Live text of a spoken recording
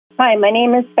Hi, my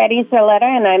name is Betti,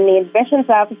 and I'm the admissions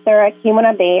officer at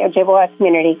Keweenaw Bay, Ojibwa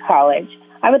Community College.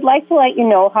 I would like to let you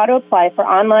know how to apply for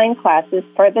online classes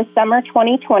for the summer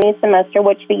 2020 semester,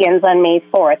 which begins on May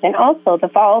 4th, and also the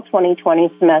fall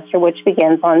 2020 semester, which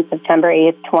begins on September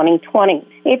 8th, 2020.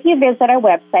 If you visit our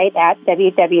website at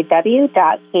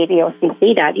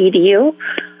www.kbocc.edu,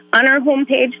 on our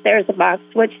homepage, there's a box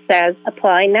which says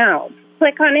Apply Now.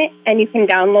 Click on it, and you can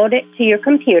download it to your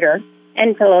computer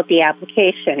and fill out the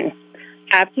application.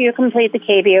 After you complete the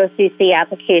KBOCC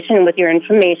application with your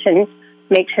information,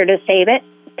 make sure to save it,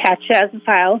 attach it as a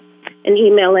file, and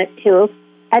email it to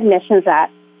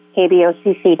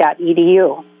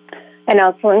admissions@kbocc.edu. And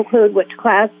also include which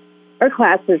class or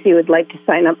classes you would like to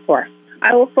sign up for.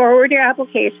 I will forward your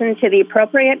application to the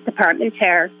appropriate department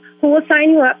chair, who will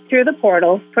sign you up through the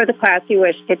portal for the class you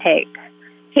wish to take.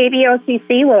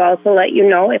 KBOCC will also let you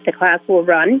know if the class will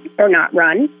run or not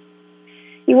run.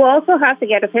 You will also have to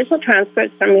get official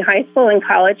transcripts from your high school and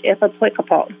college if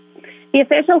applicable. The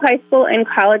official high school and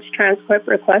college transcript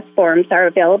request forms are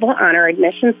available on our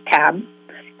admissions tab.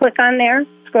 Click on there,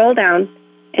 scroll down,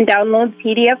 and download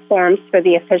PDF forms for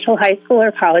the official high school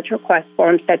or college request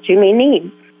forms that you may need.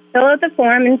 Fill out the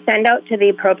form and send out to the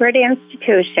appropriate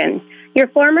institution. Your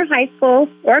former high school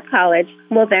or college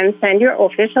will then send your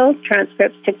official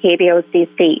transcripts to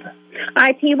KBOCC.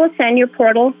 IP will send your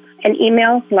portal and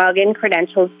email login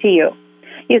credentials to you.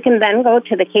 You can then go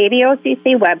to the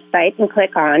KBOCC website and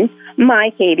click on My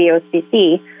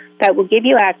KBOCC. That will give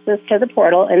you access to the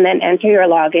portal and then enter your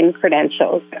login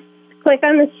credentials. Click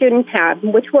on the Student tab,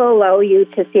 which will allow you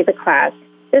to see the class.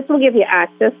 This will give you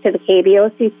access to the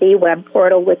KBOCC web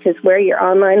portal, which is where your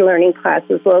online learning class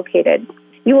is located.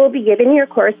 You will be given your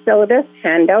course syllabus,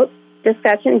 handouts,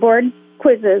 discussion board,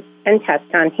 quizzes, and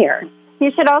tests on here.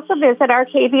 You should also visit our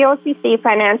KBOCC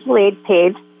financial aid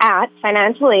page at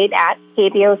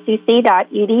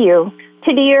financialaid@kbocc.edu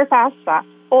to do your FAFSA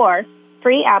or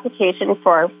free application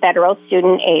for federal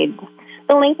student aid.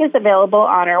 The link is available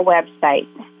on our website.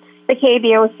 The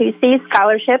KBOCC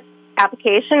scholarship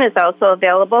application is also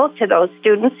available to those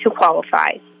students who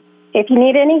qualify. If you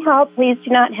need any help, please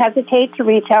do not hesitate to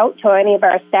reach out to any of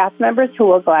our staff members who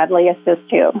will gladly assist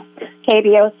you.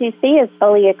 KBOCC is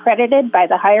fully accredited by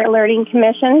the Higher Learning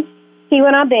Commission.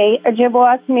 Keweenaw Bay,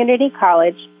 Ojibwa Community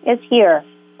College is here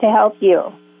to help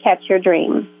you catch your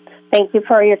dream. Thank you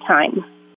for your time.